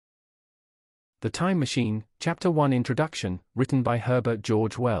The Time Machine, Chapter 1 Introduction, written by Herbert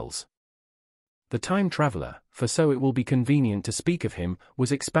George Wells. The time traveler, for so it will be convenient to speak of him,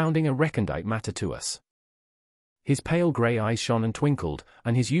 was expounding a recondite matter to us. His pale grey eyes shone and twinkled,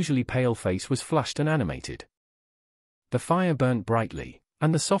 and his usually pale face was flushed and animated. The fire burnt brightly,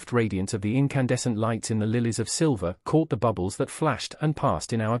 and the soft radiance of the incandescent lights in the lilies of silver caught the bubbles that flashed and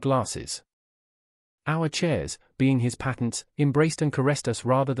passed in our glasses. Our chairs, being his patents, embraced and caressed us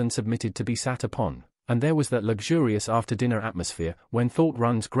rather than submitted to be sat upon, and there was that luxurious after-dinner atmosphere when thought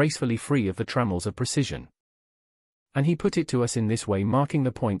runs gracefully free of the trammels of precision. And he put it to us in this way, marking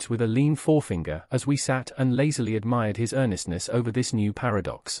the points with a lean forefinger as we sat and lazily admired his earnestness over this new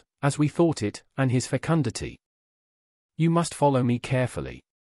paradox, as we thought it, and his fecundity. You must follow me carefully.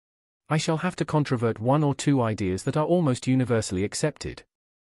 I shall have to controvert one or two ideas that are almost universally accepted.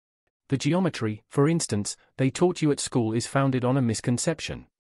 The geometry, for instance, they taught you at school is founded on a misconception.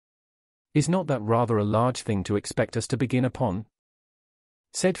 Is not that rather a large thing to expect us to begin upon?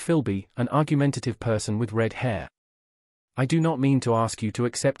 Said Philby, an argumentative person with red hair. I do not mean to ask you to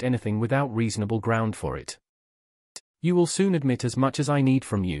accept anything without reasonable ground for it. You will soon admit as much as I need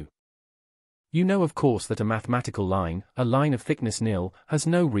from you. You know of course that a mathematical line, a line of thickness nil, has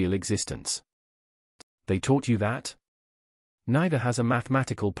no real existence. They taught you that? Neither has a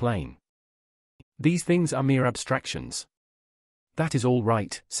mathematical plane. These things are mere abstractions. That is all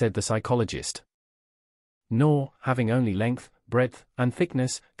right, said the psychologist. Nor, having only length, breadth, and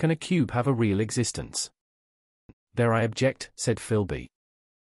thickness, can a cube have a real existence. There I object, said Philby.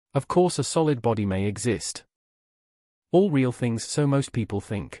 Of course a solid body may exist. All real things, so most people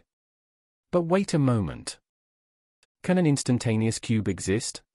think. But wait a moment. Can an instantaneous cube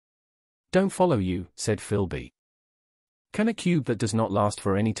exist? Don't follow you, said Philby. Can a cube that does not last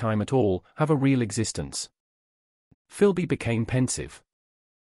for any time at all have a real existence? Philby became pensive.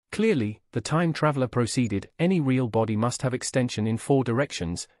 Clearly, the time traveler proceeded, any real body must have extension in 4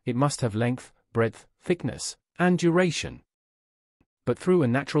 directions, it must have length, breadth, thickness, and duration. But through a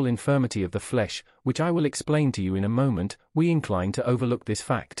natural infirmity of the flesh, which I will explain to you in a moment, we incline to overlook this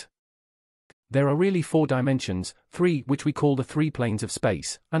fact. There are really 4 dimensions, 3 which we call the 3 planes of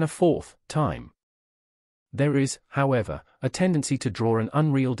space, and a 4th, time. There is, however, a tendency to draw an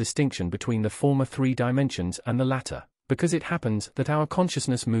unreal distinction between the former 3 dimensions and the latter, because it happens that our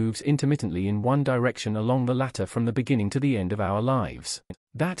consciousness moves intermittently in one direction along the latter from the beginning to the end of our lives.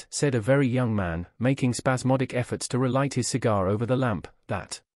 That, said a very young man, making spasmodic efforts to relight his cigar over the lamp,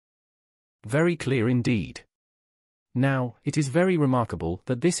 that. Very clear indeed. Now, it is very remarkable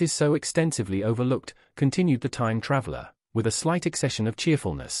that this is so extensively overlooked, continued the time traveler, with a slight accession of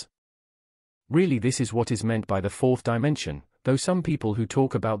cheerfulness. Really this is what is meant by the 4th dimension, though some people who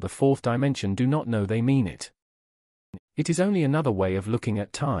talk about the 4th dimension do not know they mean it. It is only another way of looking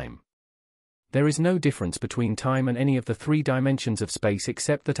at time. There is no difference between time and any of the 3 dimensions of space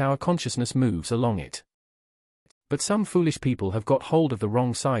except that our consciousness moves along it. But some foolish people have got hold of the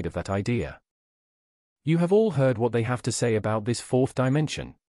wrong side of that idea. You have all heard what they have to say about this 4th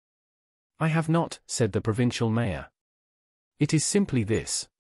dimension. I have not, said the provincial mayor. It is simply this.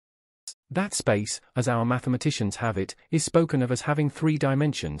 That space, as our mathematicians have it, is spoken of as having 3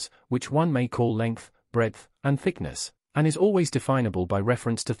 dimensions, which one may call length, breadth, and thickness, and is always definable by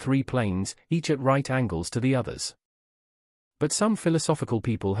reference to 3 planes, each at right angles to the others. But some philosophical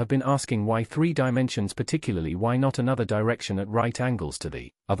people have been asking why 3 dimensions, particularly why not another direction at right angles to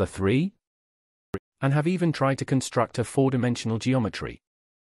the other 3? And have even tried to construct a 4-dimensional geometry.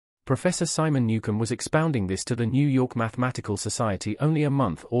 Professor Simon Newcomb was expounding this to the New York Mathematical Society only a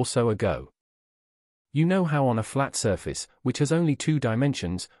month or so ago. You know how on a flat surface, which has only 2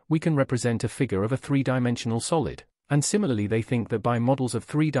 dimensions, we can represent a figure of a 3-dimensional solid, and similarly they think that by models of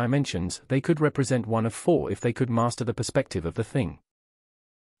 3 dimensions they could represent one of 4 if they could master the perspective of the thing.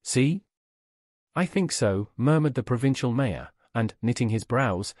 See? I think so, murmured the provincial mayor, and, knitting his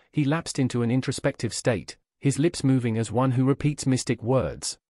brows, he lapsed into an introspective state, his lips moving as one who repeats mystic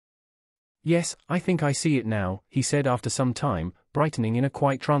words. Yes, I think I see it now, he said after some time, brightening in a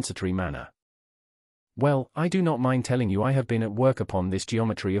quite transitory manner. Well, I do not mind telling you I have been at work upon this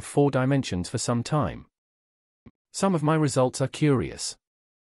geometry of 4 dimensions for some time. Some of my results are curious.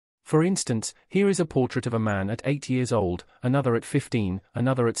 For instance, here is a portrait of a man at 8 years old, another at 15,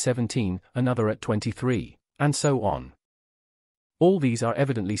 another at 17, another at 23, and so on. All these are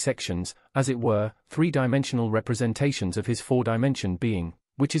evidently sections, as it were, 3-dimensional representations of his 4-dimension being,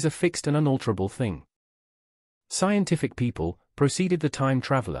 which is a fixed and unalterable thing. Scientific people, proceeded the time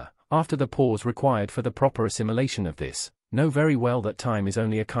traveler, after the pause required for the proper assimilation of this, know very well that time is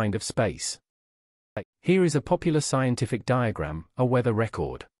only a kind of space. Here is a popular scientific diagram, a weather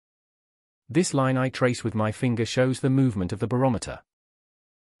record. This line I trace with my finger shows the movement of the barometer.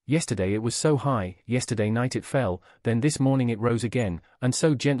 Yesterday it was so high, yesterday night it fell, then this morning it rose again, and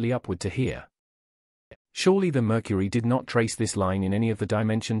so gently upward to here. Surely the mercury did not trace this line in any of the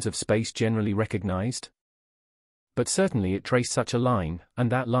dimensions of space generally recognized? But certainly it traced such a line,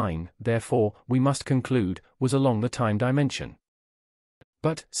 and that line, therefore, we must conclude, was along the time dimension.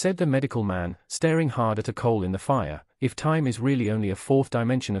 But, said the medical man, staring hard at a coal in the fire, if time is really only a fourth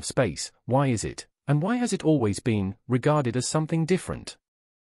dimension of space, why is it, and why has it always been, regarded as something different?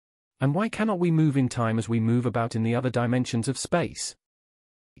 And why cannot we move in time as we move about in the other dimensions of space?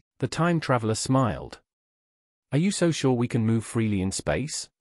 The time traveler smiled. Are you so sure we can move freely in space?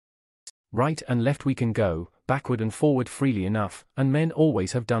 Right and left we can go, backward and forward freely enough, and men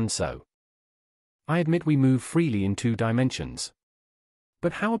always have done so. I admit we move freely in 2 dimensions.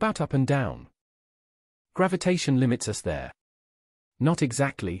 But how about up and down? Gravitation limits us there. Not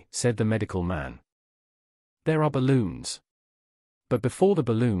exactly, said the medical man. There are balloons. But before the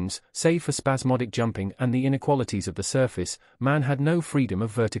balloons, save for spasmodic jumping and the inequalities of the surface, man had no freedom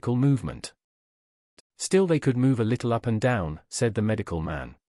of vertical movement. Still they could move a little up and down, said the medical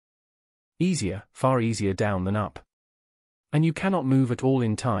man. Easier, far easier down than up. And you cannot move at all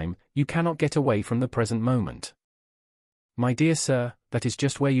in time, you cannot get away from the present moment. My dear sir, that is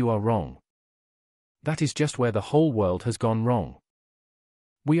just where you are wrong. That is just where the whole world has gone wrong.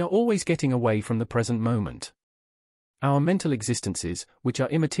 We are always getting away from the present moment. Our mental existences, which are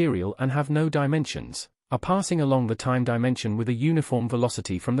immaterial and have no dimensions, are passing along the time dimension with a uniform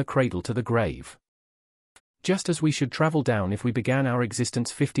velocity from the cradle to the grave. Just as we should travel down if we began our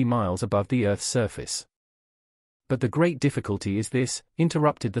existence 50 miles above the Earth's surface. But the great difficulty is this,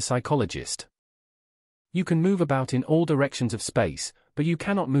 interrupted the psychologist. You can move about in all directions of space, but you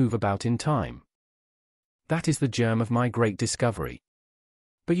cannot move about in time. That is the germ of my great discovery.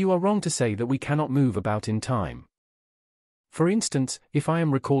 But you are wrong to say that we cannot move about in time. For instance, if I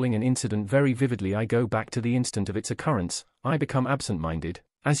am recalling an incident very vividly, I go back to the instant of its occurrence, I become absent-minded,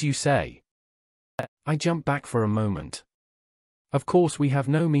 as you say. I jump back for a moment. Of course we have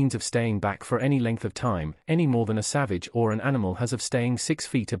no means of staying back for any length of time, any more than a savage or an animal has of staying 6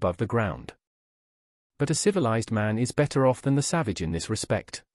 feet above the ground. But a civilized man is better off than the savage in this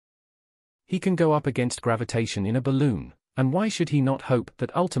respect. He can go up against gravitation in a balloon, and why should he not hope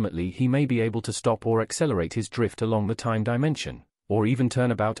that ultimately he may be able to stop or accelerate his drift along the time dimension, or even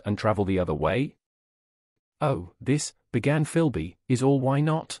turn about and travel the other way? Oh, this, began Philby, is all why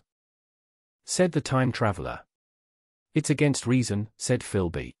not? Said the time traveler. It's against reason, said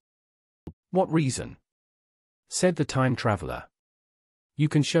Philby. What reason? Said the time traveler. You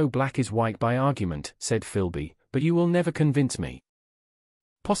can show black is white by argument, said Philby, but you will never convince me.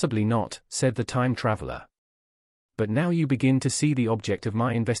 Possibly not, said the time traveler. But now you begin to see the object of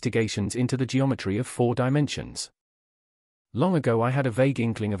my investigations into the geometry of 4 dimensions. Long ago I had a vague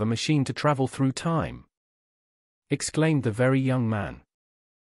inkling of a machine to travel through time. Exclaimed the very young man.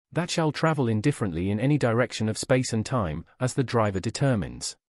 That shall travel indifferently in any direction of space and time, as the driver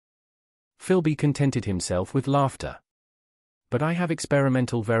determines. Philby contented himself with laughter. But I have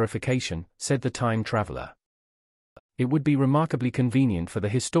experimental verification, said the time traveler. It would be remarkably convenient for the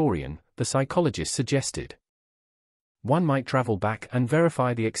historian, the psychologist suggested. One might travel back and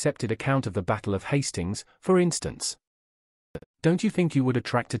verify the accepted account of the Battle of Hastings, for instance. Don't you think you would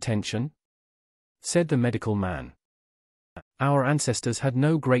attract attention? Said the medical man. Our ancestors had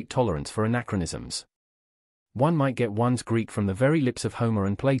no great tolerance for anachronisms. One might get one's Greek from the very lips of Homer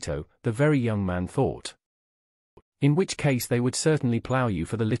and Plato, the very young man thought. In which case they would certainly plough you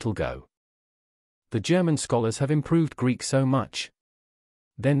for the little go. The German scholars have improved Greek so much.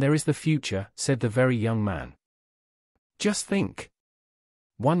 Then there is the future, said the very young man. Just think.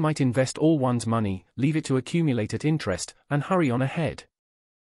 One might invest all one's money, leave it to accumulate at interest, and hurry on ahead.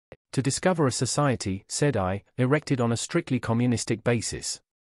 To discover a society, said I, erected on a strictly communistic basis.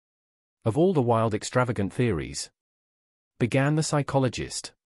 Of all the wild extravagant theories. Began the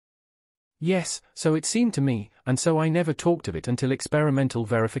psychologist. Yes, so it seemed to me, and so I never talked of it until experimental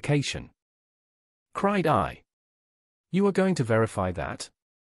verification. Cried I. You are going to verify that?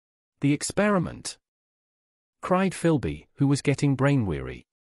 The experiment? Cried Philby, who was getting brain-weary.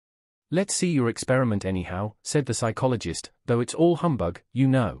 Let's see your experiment anyhow, said the psychologist, though it's all humbug, you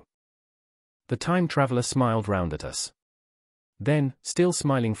know. The time traveler smiled round at us. Then, still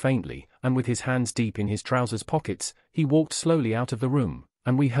smiling faintly, and with his hands deep in his trousers pockets, he walked slowly out of the room,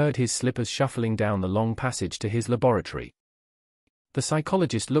 and we heard his slippers shuffling down the long passage to his laboratory. The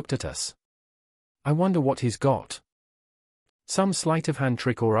psychologist looked at us. I wonder what he's got. Some sleight of hand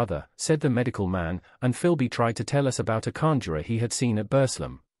trick or other, said the medical man, and Philby tried to tell us about a conjurer he had seen at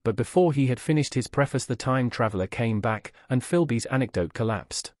Burslem, but before he had finished his preface the time traveler came back, and Philby's anecdote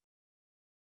collapsed.